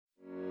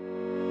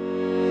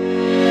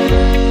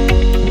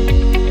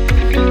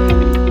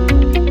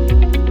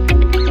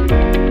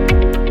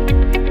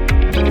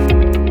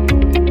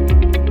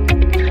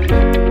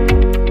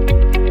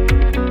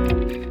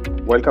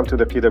to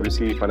the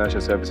PwC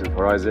Financial Services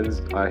Horizons.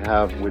 I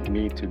have with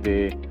me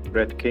today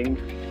Brett King,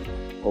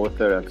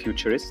 author and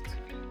futurist,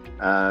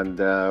 and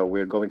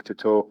we're going to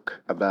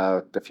talk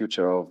about the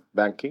future of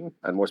banking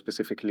and more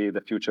specifically the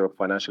future of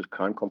financial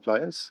crime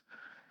compliance.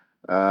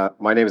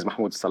 My name is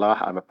Mahmoud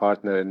Al-Salah. I'm a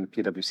partner in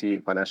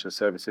PwC Financial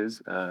Services,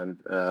 and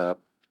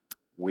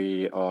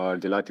we are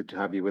delighted to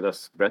have you with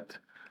us, Brett.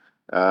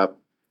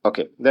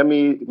 Okay, let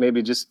me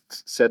maybe just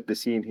set the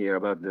scene here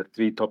about the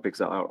three topics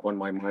that are on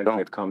my mind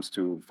when it comes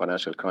to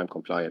financial crime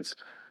compliance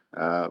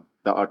that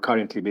are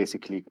currently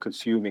basically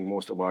consuming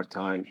most of our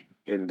time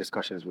in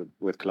discussions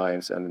with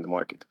clients and in the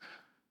market.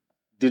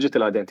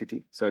 Digital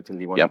identity,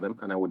 certainly one of them,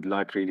 and I would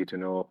like really to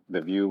know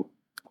the view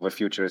of a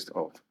futurist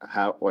of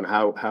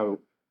how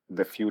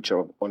the future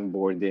of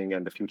onboarding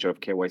and the future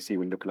of KYC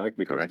will look like,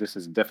 because this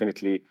is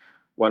definitely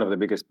one of the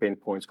biggest pain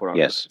points for our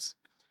clients.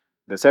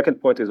 The second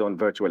point is on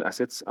virtual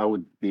assets. I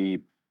would be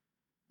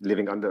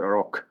living under a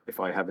rock if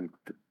I haven't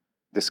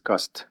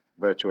discussed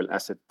virtual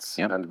assets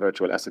and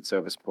virtual asset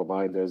service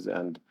providers.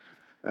 And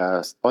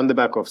on the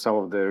back of some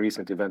of the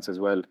recent events as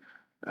well,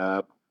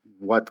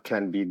 what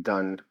can be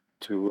done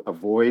to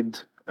avoid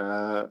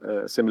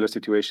similar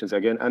situations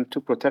again and to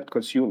protect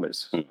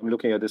consumers. I'm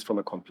looking at this from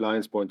a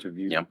compliance point of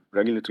view,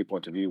 regulatory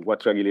point of view,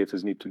 what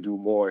regulators need to do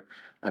more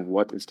and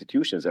what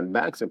institutions and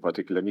banks in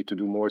particular need to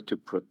do more to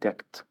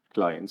protect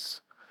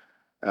clients.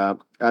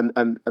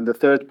 And the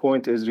third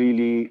point is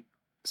really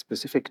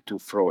specific to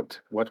fraud.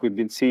 What we've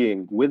been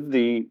seeing with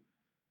the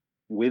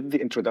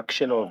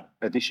introduction of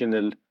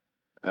additional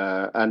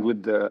and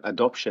with the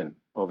adoption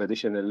of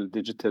additional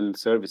digital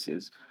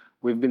services,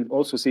 we've been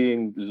also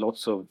seeing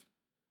lots of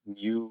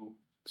new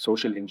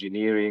social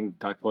engineering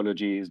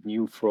typologies,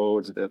 new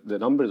frauds. The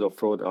numbers of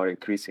fraud are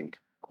increasing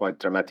quite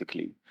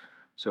dramatically.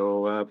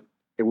 So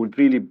it would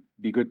really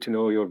be good to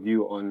know your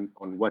view on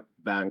what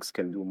banks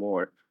can do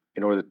more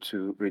in order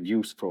to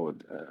reduce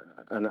fraud.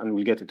 And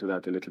we'll get into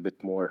that a little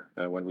bit more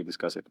when we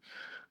discuss it.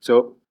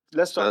 So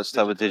let's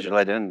start with digital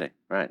identity,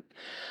 right?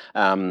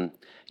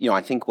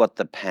 I think what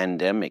the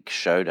pandemic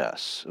showed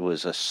us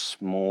was a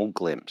small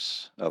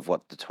glimpse of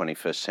what the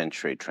 21st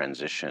century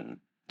transition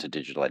to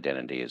digital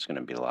identity is going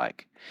to be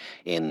like,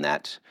 in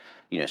that,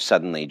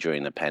 suddenly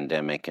during the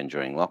pandemic and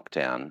during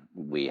lockdown,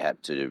 we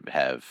had to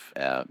have,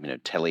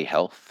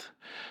 telehealth,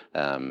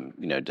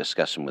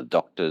 discussion with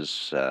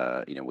doctors.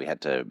 We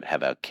had to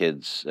have our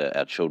kids,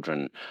 our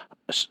children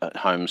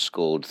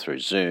homeschooled through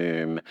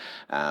Zoom.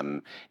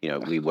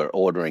 We were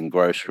ordering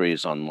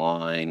groceries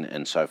online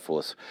and so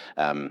forth.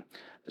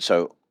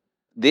 So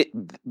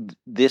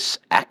this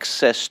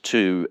access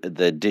to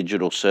the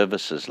digital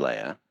services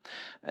layer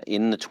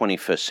in the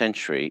 21st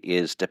century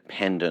is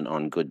dependent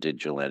on good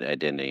digital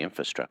identity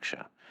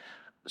infrastructure.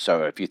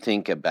 So if you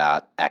think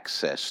about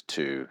access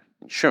to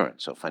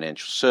insurance or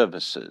financial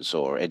services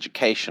or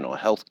education or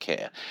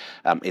healthcare,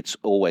 it's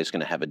always going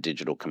to have a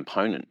digital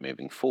component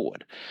moving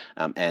forward.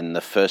 And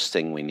the first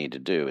thing we need to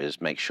do is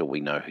make sure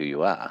we know who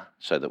you are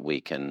so that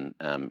we can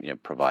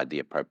provide the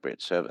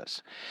appropriate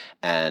service.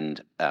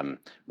 And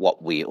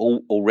what we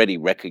already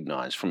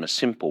recognize from a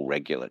simple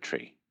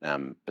regulatory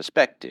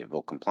perspective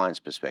or compliance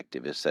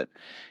perspective is that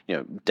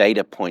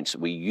data points that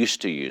we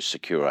used to use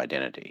secure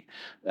identity,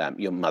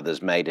 your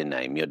mother's maiden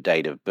name, your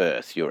date of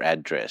birth, your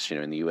address,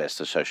 in the US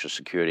the social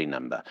security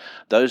number,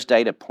 those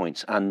data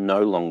points are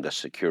no longer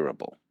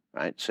securable,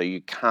 right? So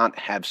you can't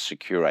have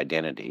secure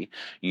identity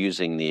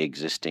using the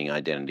existing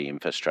identity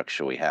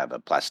infrastructure we have, a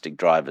plastic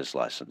driver's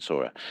license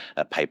or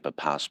a paper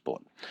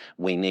passport.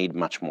 We need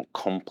much more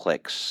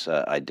complex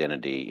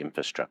identity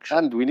infrastructure,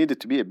 and we need it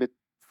to be a bit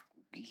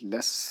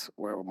less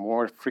or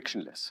more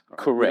frictionless. Right?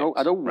 Correct.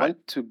 I don't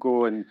want to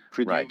go and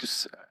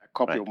produce a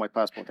copy of my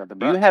passport at the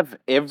branch. You have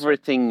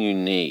everything you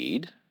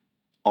need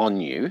on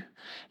you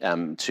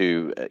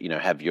to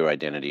have your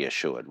identity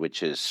assured,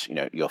 which is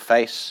your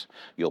face,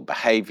 your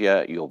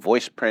behavior, your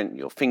voice print,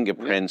 your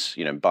fingerprints,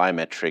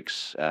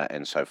 biometrics,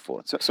 and so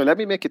forth. So let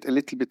me make it a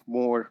little bit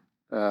more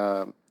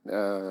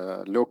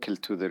local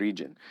to the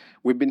region.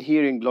 We've been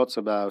hearing lots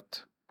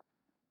about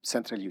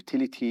central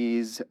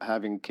utilities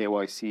having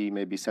KYC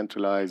maybe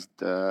centralized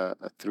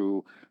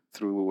through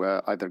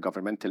either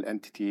governmental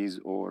entities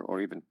or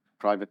even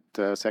private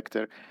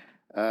sector,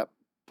 and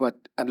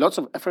lots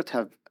of effort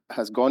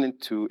has gone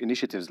into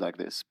initiatives like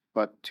this.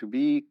 But to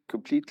be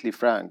completely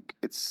frank,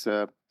 it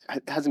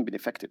hasn't been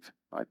effective.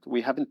 Right?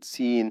 We haven't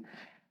seen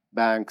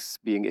banks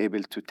being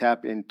able to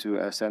tap into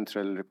a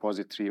central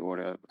repository or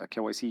a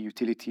KYC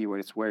utility where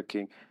it's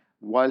working,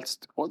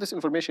 whilst all this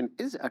information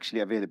is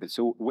actually available.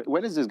 So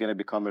when is this going to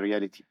become a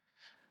reality?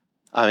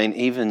 I mean,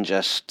 even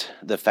just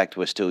the fact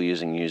we're still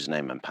using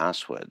username and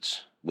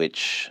passwords,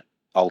 which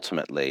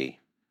ultimately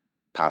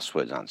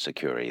passwords aren't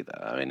secure either.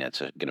 I mean,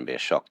 it's going to be a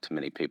shock to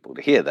many people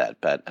to hear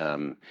that, but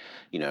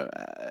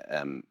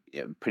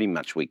pretty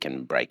much we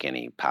can break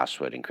any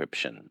password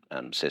encryption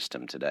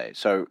system today.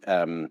 So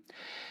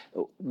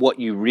what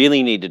you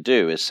really need to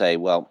do is say,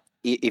 well,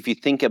 if you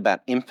think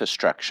about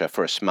infrastructure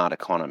for a smart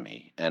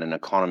economy and an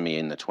economy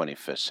in the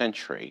 21st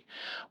century,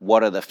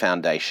 what are the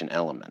foundation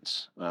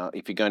elements? Well,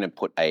 if you're going to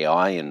put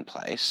AI in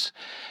place,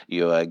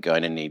 you are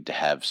going to need to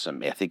have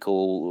some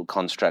ethical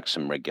constructs,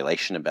 some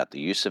regulation about the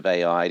use of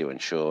AI to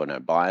ensure no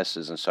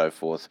biases and so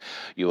forth.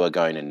 You are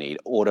going to need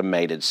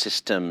automated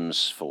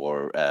systems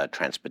for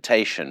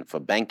transportation, for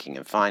banking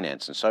and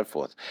finance and so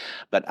forth.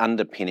 But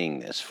underpinning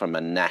this from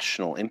a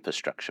national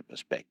infrastructure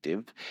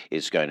perspective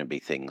is going to be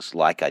things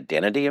like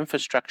identity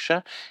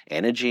infrastructure,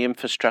 energy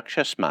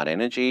infrastructure, smart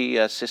energy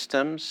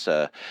systems,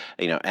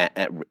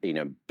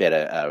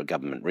 better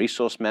government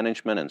resource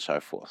management, and so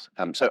forth.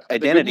 So The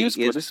good identity news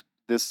for is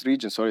this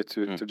region, sorry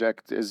to Mm.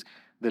 interject, is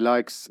the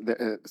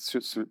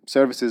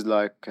services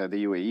like the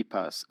UAE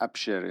Pass,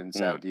 Abshir in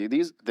Saudi.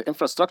 The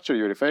infrastructure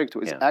you're referring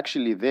to is Yeah.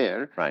 actually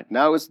there. Right.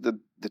 Now it's the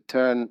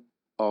turn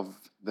of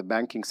the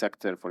banking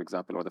sector, for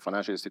example, or the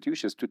financial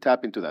institutions to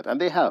tap into that, and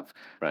they have.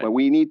 Right. But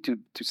we need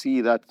to see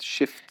that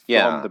shift from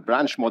Yeah. the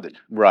branch model.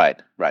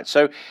 Right.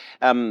 So,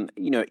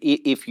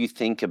 if you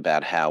think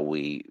about how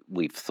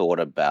we've thought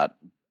about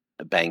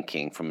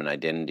banking from an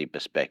identity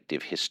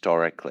perspective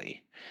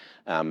historically,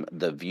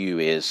 the view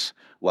is,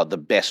 well, the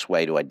best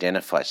way to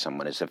identify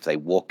someone is if they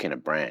walk in a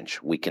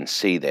branch, we can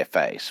see their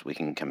face. We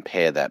can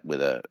compare that with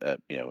a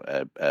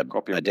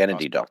Copy of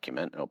identity passport.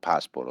 document or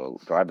passport or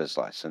driver's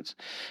license,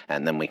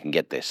 and then we can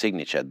get their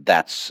signature.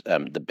 That's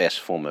the best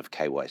form of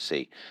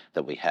KYC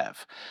that we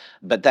have.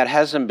 But that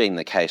hasn't been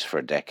the case for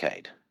a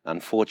decade.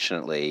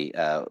 Unfortunately,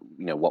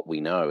 what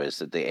we know is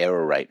that the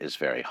error rate is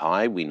very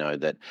high. We know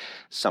that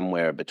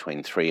somewhere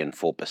between 3 and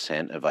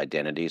 4% of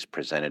identities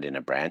presented in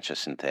a branch are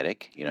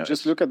synthetic.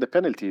 Just look at the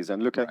penalties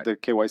and look at Right. the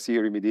KYC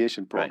remediation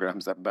Right.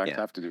 programs that banks Yeah.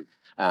 have to do.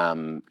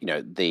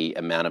 The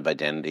amount of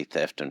identity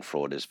theft and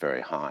fraud is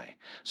very high.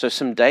 So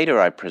some data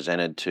I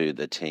presented to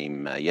the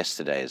team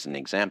yesterday as an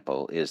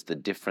example is the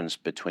difference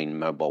between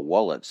mobile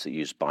wallets that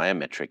use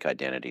biometric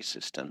identity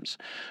systems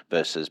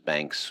versus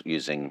banks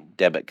using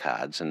debit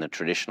cards and the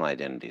traditional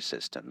identity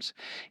systems.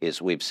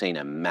 Is we've seen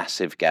a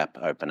massive gap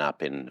open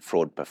up in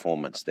fraud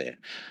performance there.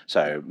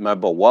 So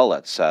mobile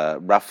wallets are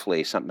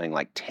roughly something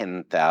like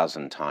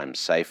 10,000 times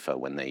safer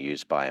when they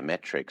use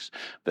biometrics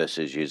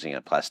versus using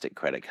a plastic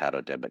credit card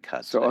or debit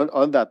card. So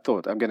on that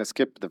thought, I'm going to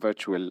skip the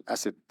virtual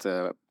asset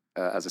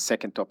as a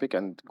second topic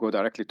and go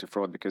directly to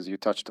fraud because you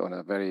touched on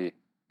a very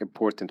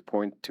important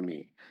point to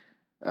me.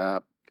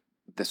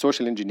 The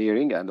social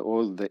engineering and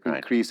all the Right.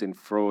 increase in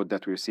fraud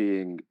that we're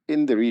seeing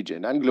in the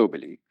region and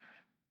globally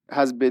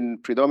has been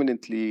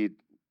predominantly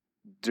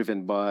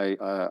driven by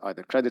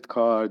either credit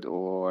card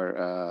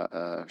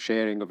or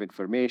sharing of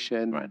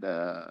information,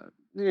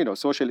 Right.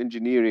 social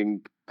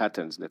engineering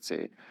patterns, let's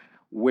say,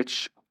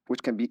 which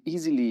can be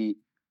easily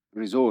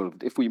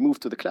resolved if we move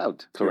to the cloud,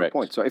 to your Correct.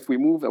 point. So if we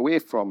move away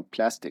from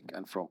plastic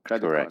and from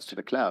credit cards Correct. to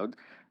the cloud,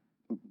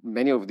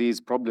 many of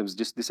these problems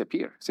just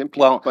disappear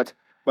simply. Well,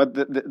 but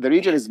the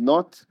region is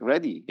not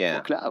ready Yeah.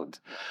 for cloud.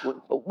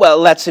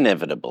 Well, that's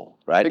inevitable,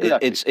 right?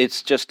 Exactly.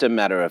 It's just a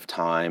matter of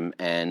time,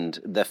 and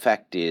the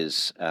fact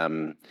is,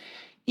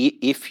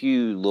 if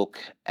you look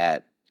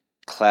at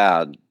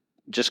cloud,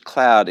 just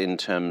cloud in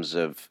terms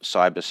of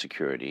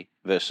cybersecurity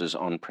versus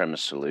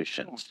on-premise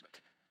solutions,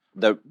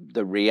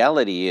 the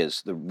reality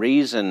is the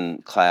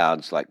reason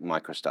clouds like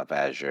Microsoft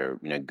Azure,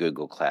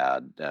 Google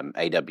Cloud,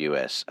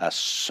 AWS are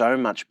so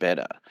much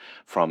better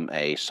from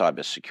a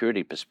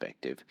cybersecurity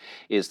perspective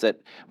is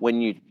that when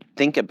you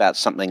think about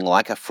something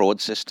like a fraud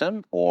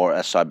system or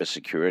a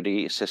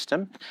cybersecurity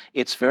system,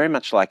 it's very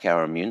much like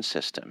our immune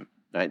system.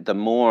 Right? The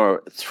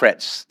more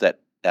threats that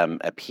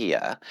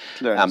appear,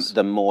 Learns.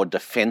 the more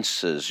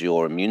defenses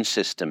your immune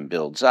system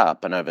builds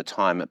up, and over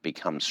time it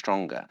becomes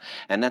stronger.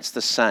 And that's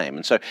the same.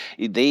 And so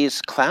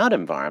these cloud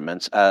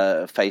environments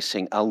are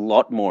facing a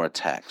lot more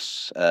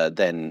attacks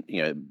than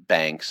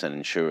banks and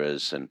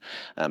insurers and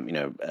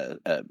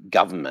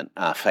government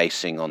are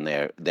facing on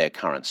their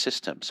current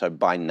system. So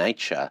by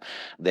nature,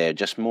 they're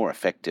just more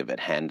effective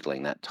at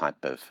handling that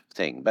type of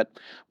thing. But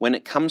when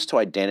it comes to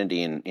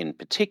identity in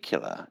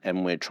particular,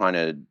 and we're trying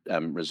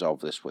to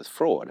resolve this with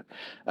fraud,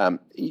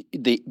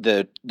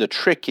 the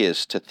trick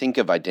is to think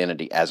of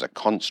identity as a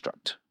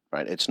construct,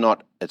 right? It's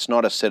not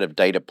a set of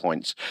data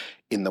points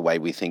in the way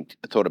we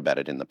thought about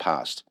it in the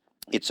past.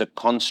 It's a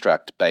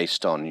construct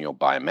based on your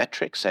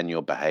biometrics and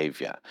your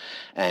behavior,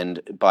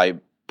 and by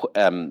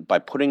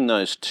putting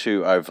those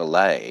two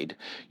overlaid,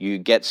 you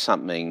get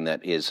something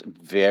that is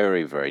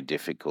very, very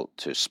difficult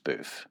to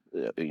spoof,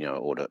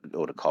 or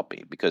to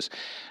copy. Because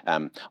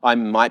I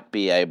might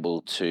be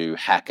able to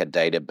hack a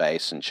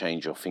database and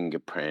change your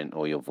fingerprint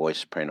or your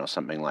voice print or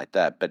something like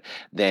that, but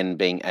then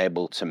being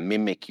able to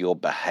mimic your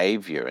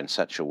behavior in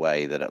such a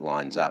way that it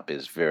lines up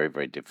is very,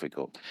 very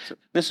difficult.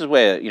 This is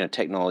where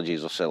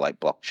technologies also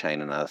like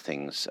blockchain and other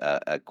things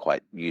are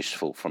quite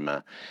useful from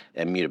a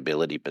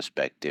immutability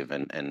perspective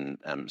and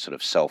sort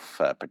of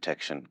self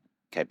protection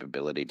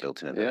capability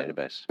built into the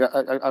database.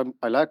 Yeah,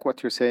 I like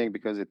what you're saying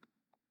because it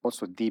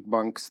also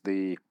debunks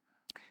the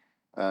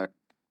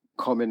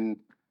common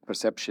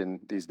perception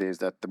these days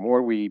that the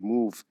more we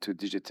move to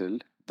digital,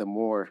 the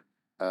more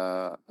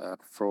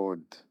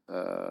fraud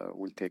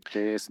will take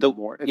place. The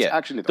more it's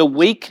actually the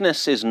weakness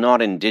is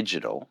not in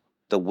digital.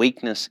 The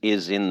weakness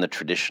is in the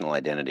traditional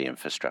identity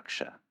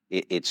infrastructure.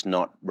 It's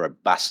not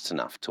robust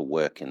enough to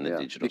work in the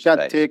digital space. You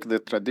can't take the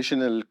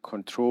traditional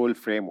control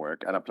framework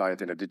and apply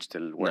it in a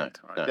digital world.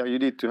 No. Yeah, you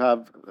need to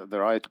have the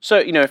right.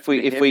 So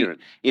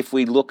if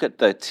we look at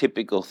the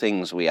typical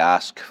things we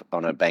ask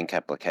on a bank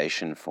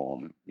application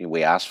form,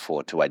 we ask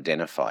for to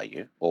identify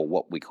you, or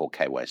what we call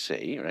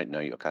KYC, right?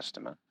 Know your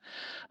customer.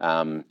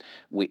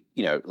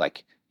 Like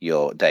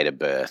your date of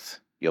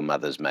birth, your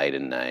mother's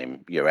maiden name,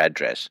 your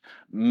address.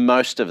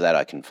 Most of that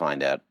I can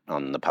find out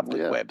on the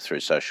public web through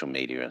social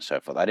media and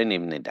so forth. I didn't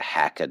even need to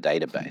hack a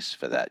database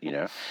for that,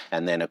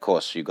 And then, of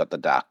course, you've got the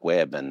dark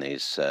web and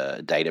these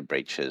data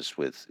breaches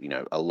with,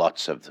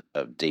 lots of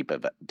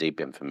deep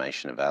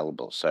information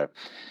available. So,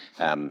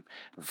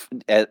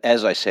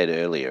 as I said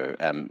earlier,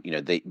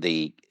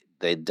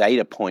 the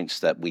data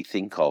points that we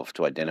think of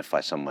to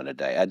identify someone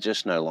today are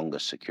just no longer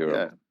secure.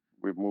 Yeah,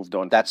 we've moved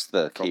on. That's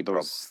the key from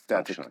those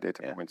static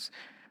data points.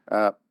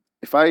 Yeah.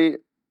 If I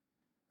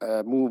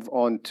move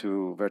on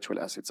to virtual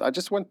assets, I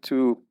just want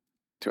to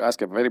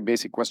ask a very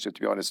basic question,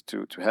 to be honest,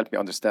 to help me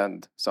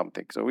understand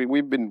something. So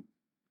we've been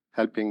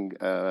helping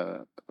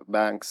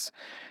banks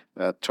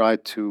try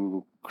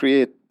to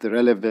create the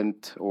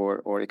relevant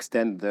or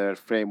extend their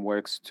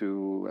frameworks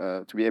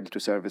to be able to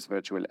service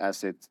virtual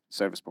asset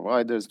service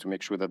providers, to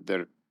make sure that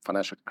their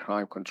financial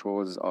crime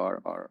controls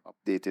are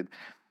updated.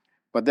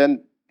 But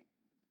then,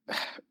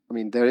 I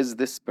mean, there is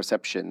this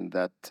perception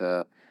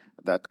that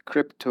that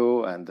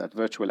crypto and that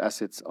virtual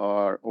assets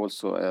are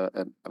also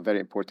a very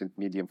important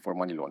medium for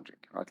money laundering.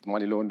 Right?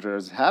 Money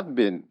launderers have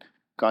been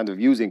kind of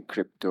using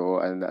crypto,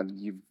 and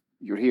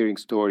you're hearing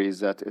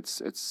stories that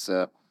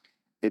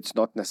it's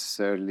not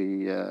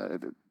necessarily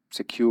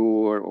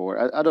secure,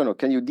 or I don't know.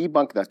 Can you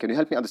debunk that? Can you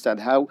help me understand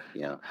how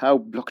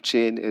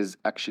blockchain is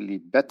actually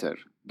better,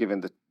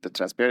 given the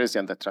transparency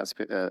and the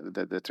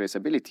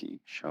traceability,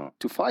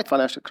 to fight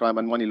financial crime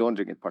and money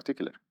laundering in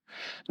particular?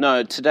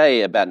 No,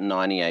 today about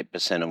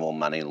 98% of all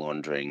money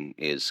laundering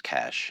is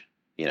cash.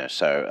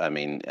 So I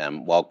mean,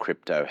 while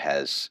crypto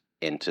has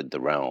entered the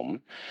realm,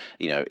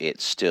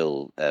 it's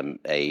still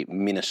a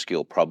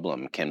minuscule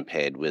problem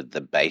compared with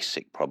the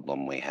basic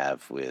problem we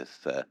have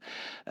with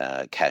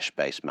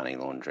cash-based money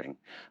laundering.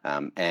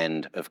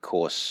 And of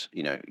course,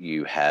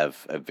 you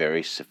have a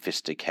very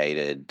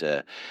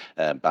sophisticated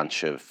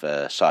bunch of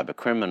cyber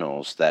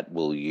criminals that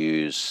will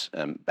use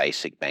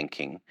basic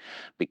banking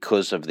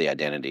because of the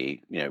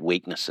identity,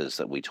 weaknesses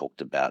that we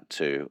talked about,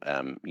 to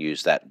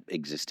use that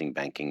existing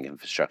banking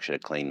infrastructure to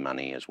clean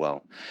money as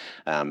well.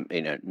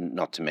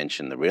 Not to mention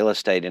the real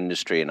estate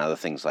industry and other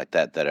things like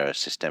that are a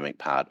systemic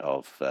part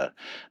of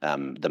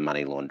the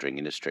money laundering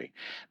industry.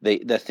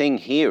 The thing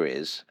here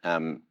is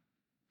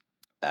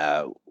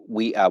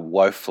we are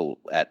woeful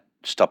at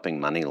stopping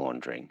money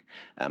laundering,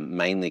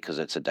 mainly because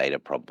it's a data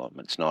problem.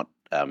 It's not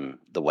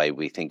the way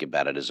we think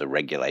about it as a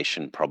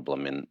regulation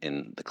problem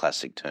in the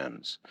classic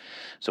terms.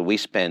 So we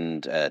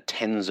spend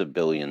tens of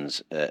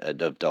billions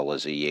of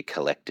dollars a year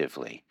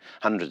collectively,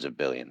 hundreds of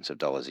billions of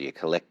dollars a year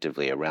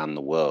collectively around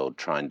the world,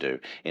 trying to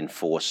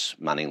enforce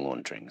money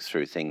laundering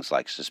through things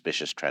like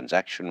suspicious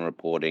transaction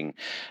reporting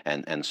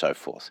and so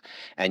forth.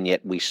 And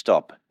yet we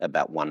stop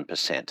about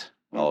 1%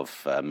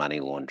 of money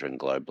laundering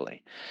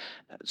globally.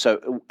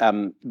 So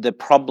the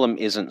problem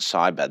isn't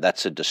cyber,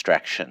 that's a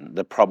distraction.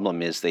 The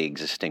problem is the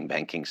existing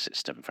banking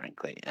system,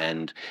 frankly.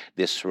 And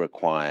this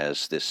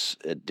requires this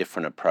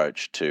different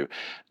approach to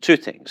two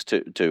things,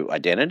 to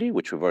identity,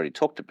 which we've already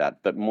talked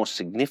about, but more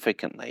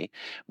significantly,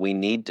 we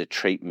need to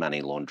treat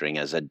money laundering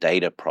as a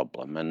data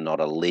problem and not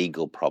a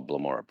legal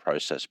problem or a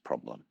process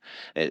problem,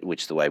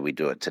 which is the way we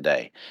do it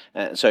today.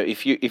 So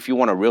if you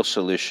want a real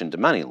solution to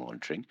money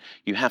laundering,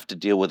 you have to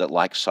deal with it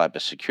like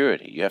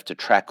cybersecurity. You have to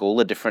track all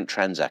the different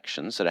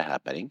transactions that are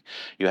happening.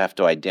 You have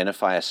to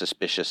identify a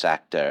suspicious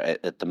actor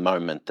at the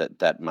moment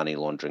that money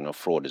laundering or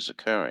fraud is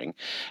occurring,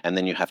 and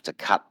then you have to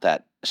cut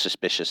that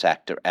suspicious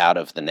actor out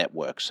of the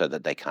network so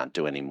that they can't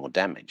do any more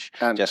damage,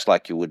 just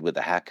like you would with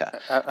a hacker.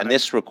 And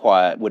this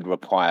would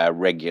require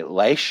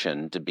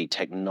regulation to be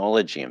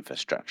technology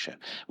infrastructure,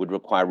 would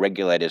require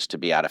regulators to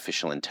be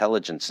artificial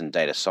intelligence and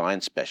data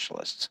science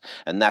specialists,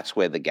 and that's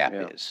where the gap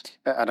is.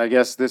 And I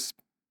guess this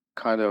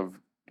kind of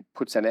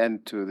puts an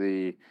end to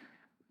the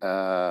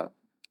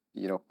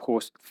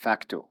post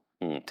facto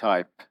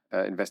type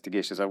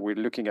investigations. We're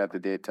looking at the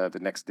data the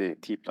next day,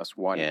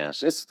 T+1. Yes.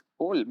 This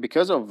all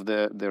because of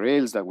the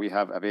rails that we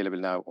have available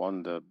now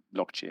on the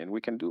blockchain. We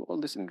can do all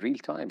this in real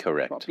time.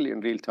 Correct. Properly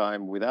in real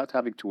time, without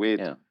having to wait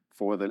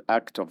for the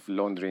act of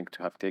laundering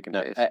to have taken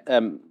place.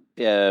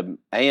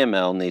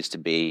 AML needs to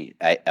be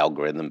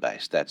algorithm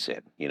based. That's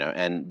it.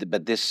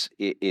 But this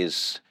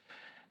is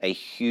a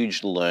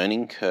huge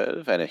learning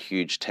curve and a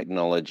huge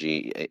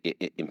technology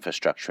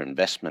infrastructure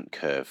investment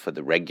curve for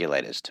the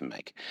regulators to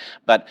make.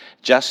 But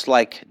just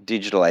like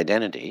digital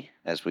identity,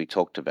 as we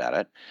talked about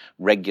it,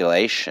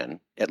 regulation,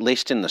 at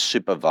least in the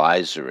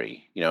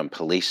supervisory, and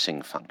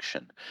policing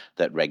function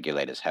that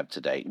regulators have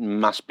today,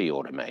 must be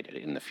automated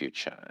in the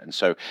future. And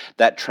so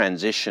that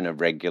transition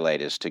of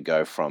regulators to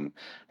go from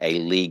a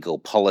legal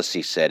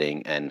policy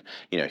setting and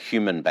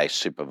human-based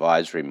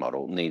supervisory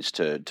model needs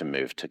to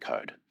move to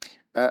code.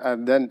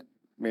 And then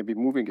maybe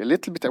moving a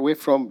little bit away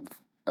from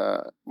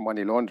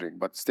money laundering,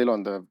 but still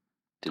on the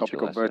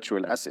topic of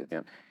virtual asset.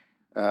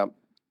 Yeah.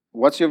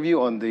 What's your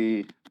view on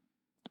the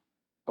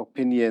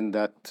opinion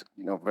that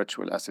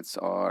virtual assets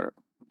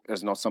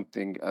is not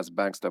something as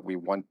banks that we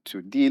want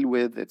to deal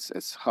with?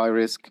 It's high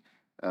risk.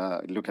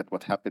 Look at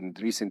what happened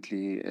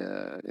recently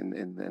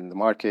in the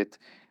market.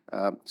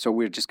 So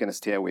we're just going to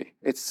stay away.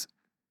 It's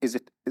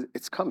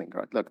coming,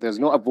 right? Like there's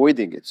no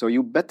avoiding it. So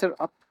you better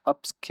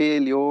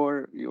upscale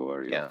your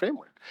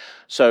framework.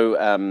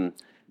 So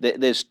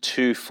there's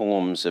two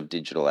forms of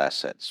digital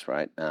assets,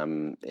 right?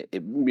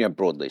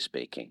 Broadly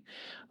speaking,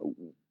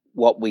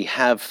 what we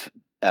have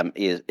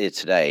is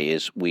today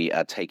is we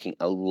are taking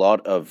a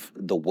lot of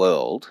the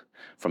world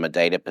from a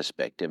data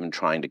perspective and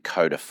trying to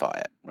codify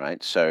it,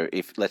 right? So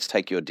let's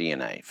take your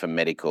DNA for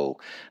medical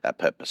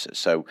purposes.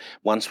 So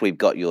once we've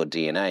got your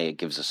DNA, it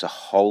gives us a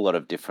whole lot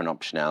of different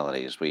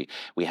optionalities.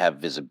 We have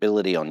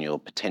visibility on your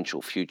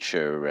potential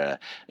future,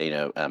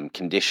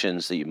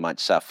 conditions that you might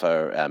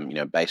suffer,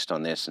 based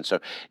on this. And so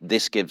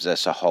this gives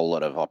us a whole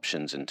lot of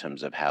options in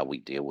terms of how we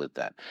deal with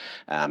that.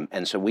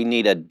 And so we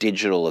need a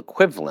digital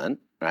equivalent,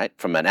 right,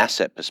 from an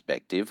asset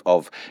perspective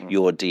of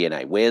your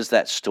DNA. Where's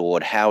that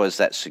stored? How is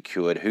that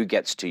secured? Who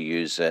gets to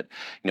use it?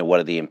 What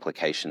are the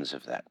implications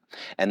of that?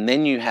 And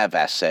then you have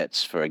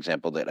assets, for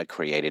example, that are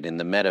created in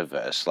the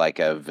metaverse, like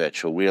a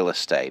virtual real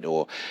estate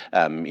or,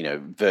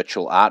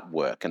 virtual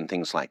artwork and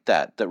things like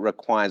that, that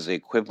requires the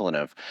equivalent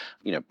of,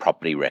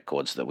 property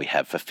records that we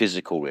have for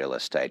physical real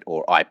estate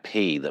or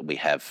IP that we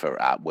have for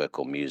artwork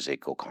or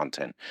music or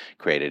content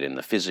created in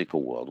the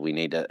physical world. We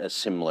need a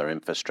similar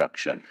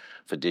infrastructure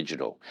for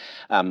digital.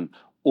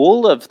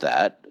 All of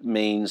that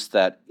means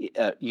that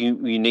you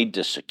need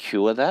to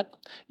secure that.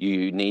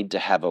 You need to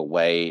have a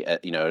way,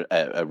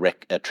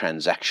 a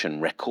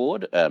transaction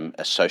record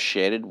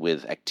associated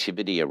with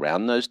activity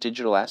around those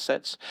digital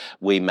assets.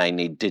 We may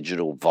need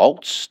digital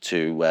vaults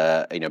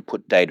to,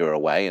 put data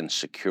away and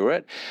secure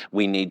it.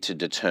 We need to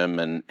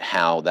determine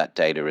how that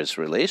data is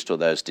released or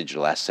those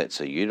digital assets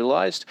are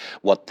utilized,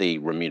 what the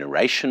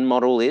remuneration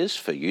model is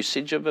for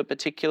usage of a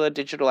particular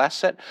digital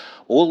asset.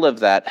 All of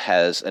that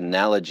has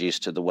analogies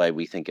to the way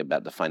we think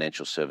about the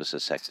financial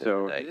services sector.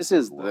 So today. this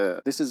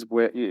is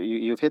where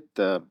you've hit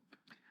the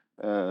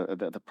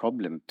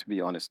problem, to be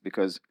honest,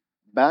 because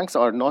banks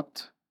are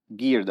not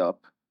geared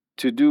up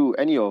to do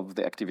any of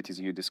the activities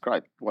you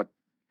described. What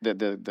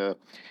the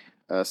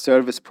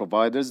service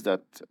providers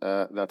that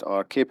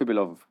are capable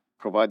of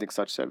providing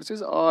such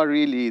services are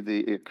really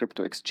the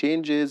crypto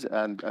exchanges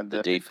and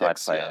the DeFi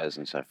players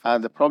and so forth.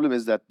 And the problem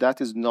is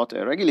that is not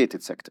a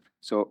regulated sector.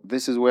 So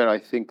this is where I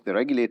think the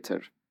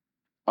regulator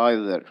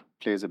either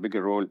plays a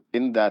bigger role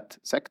in that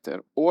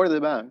sector, or the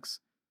banks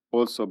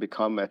also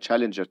become a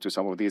challenger to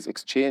some of these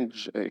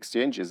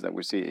exchanges that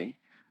we're seeing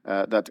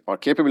that are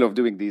capable of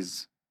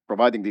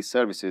providing these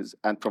services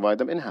and provide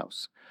them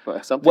in-house.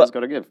 But something's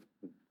got to give.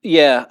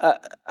 Yeah,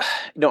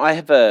 I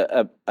have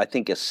I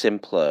think a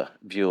simpler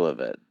view of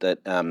it,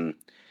 that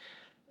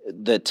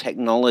the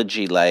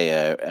technology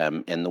layer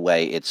and the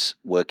way it's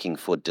working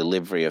for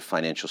delivery of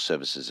financial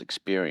services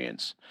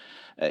experiences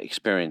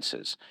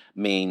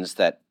means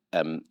that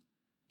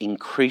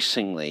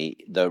increasingly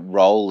the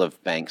role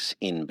of banks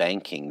in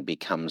banking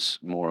becomes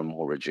more and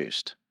more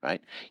reduced,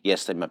 right?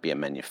 Yes, they might be a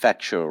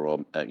manufacturer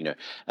or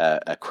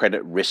a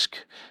credit risk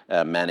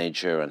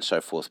manager and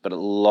so forth, but a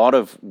lot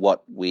of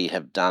what we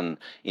have done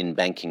in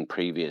banking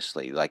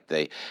previously, like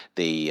the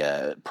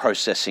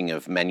processing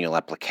of manual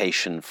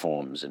application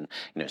forms and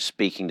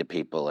speaking to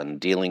people and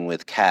dealing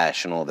with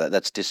cash and all that,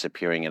 that's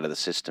disappearing out of the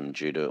system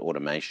due to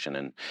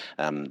automation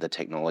and the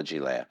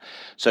technology layer.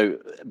 So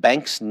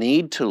banks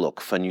need to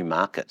look for new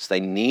markets.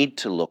 They need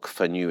to look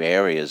for new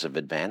areas of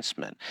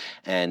advancement,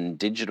 and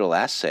digital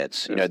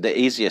assets, the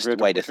easiest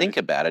way to think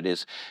about it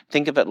is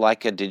think of it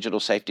like a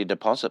digital safety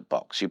deposit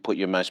box. You put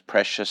your most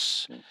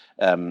precious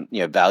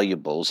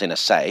valuables in a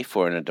safe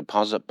or in a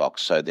deposit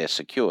box so they're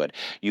secured.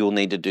 You'll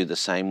need to do the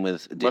same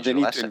with digital assets. But they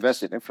need to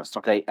invest in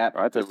infrastructure. They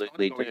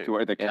absolutely do. To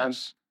where they can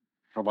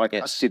provide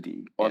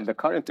custody on the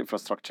current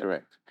infrastructure.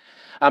 Correct.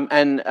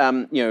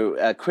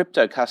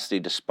 Crypto custody,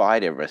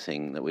 despite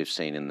everything that we've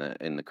seen in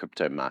the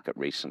crypto market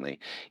recently,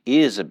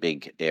 is a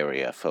big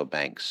area for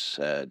banks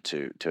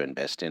to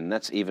invest in.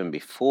 That's even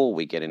before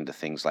we get into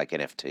things like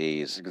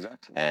NFTs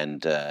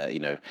and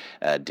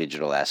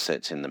digital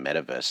assets in the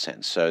metaverse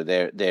sense. So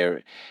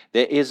there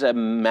is a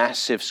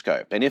massive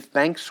scope. And if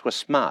banks were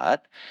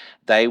smart,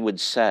 they would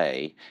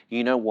say,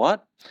 you know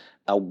what,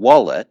 a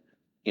wallet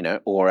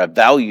or a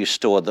value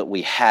store that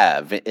we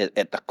have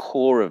at the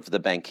core of the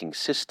banking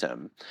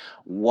system,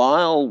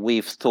 while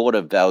we've thought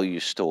of value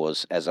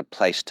stores as a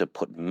place to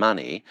put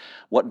money,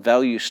 what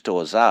value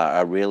stores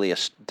are really a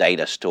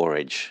data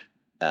storage,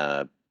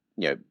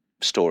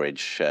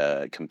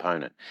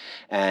 component.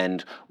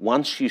 And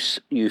once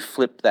you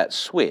flip that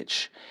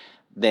switch,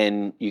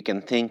 then you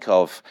can think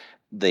of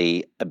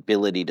the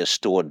ability to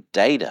store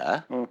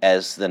data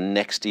as the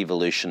next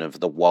evolution of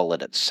the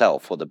wallet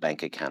itself or the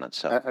bank account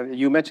itself.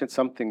 You mentioned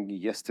something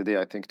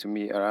yesterday, I think, to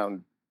me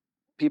around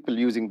people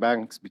using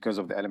banks because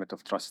of the element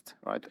of trust,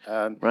 right?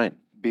 Right.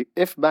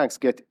 If banks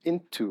get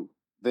into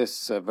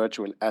this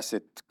virtual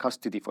asset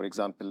custody, for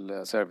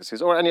example,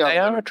 services or any other, They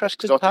are a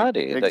trusted exotic,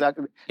 party.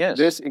 exactly. Yes.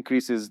 This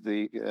increases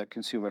the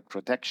consumer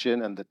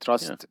protection and the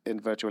trust in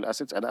virtual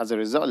assets, and as a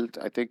result,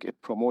 I think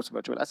it promotes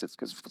virtual assets.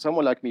 Because for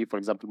someone like me, for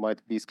example,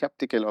 might be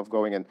skeptical of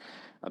going and,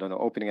 I don't know,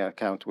 opening an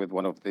account with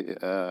one of the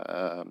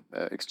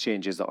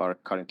exchanges that are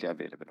currently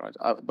available, right?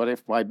 But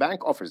if my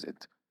bank offers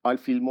it, I'll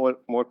feel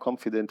more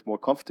confident, more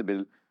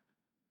comfortable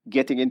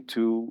getting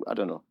into, I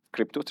don't know,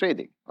 crypto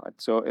trading, right?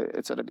 So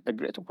it's a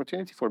great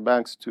opportunity for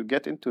banks to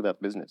get into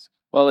that business.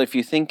 Well, if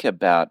you think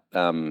about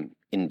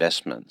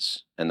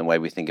investments and the way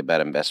we think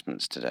about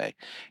investments today,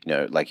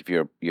 like if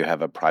you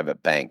have a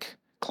private bank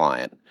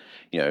client,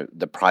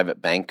 the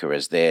private banker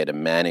is there to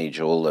manage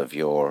all of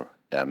your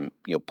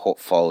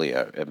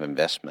portfolio of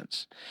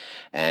investments.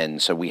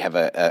 And so we have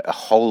a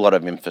whole lot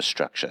of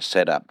infrastructure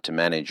set up to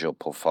manage your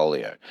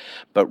portfolio.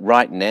 But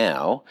right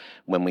now,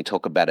 when we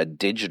talk about a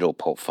digital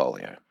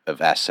portfolio of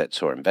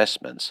assets or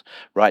investments,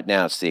 right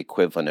now it's the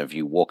equivalent of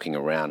you walking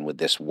around with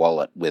this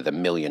wallet with $1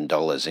 million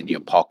in your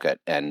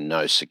pocket and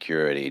no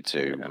security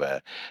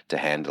to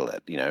handle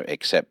it,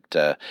 except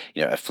a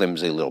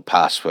flimsy little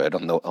password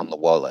on the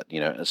wallet,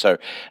 So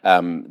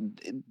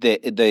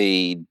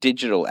the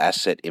digital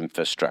asset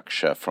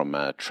infrastructure from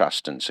a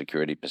trust and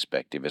security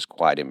perspective is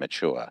quite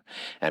immature,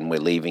 and we're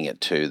leaving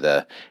it to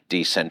the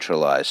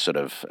decentralized sort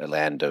of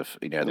land of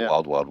the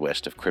wild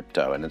west of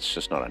crypto, and it's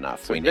just not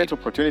enough. It's a great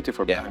opportunity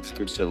for banks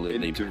to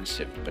absolutely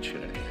massive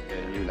opportunity.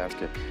 A new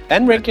landscape.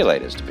 And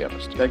regulators, to be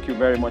honest. Thank you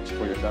very much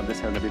for your time. This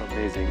has been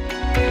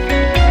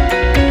amazing.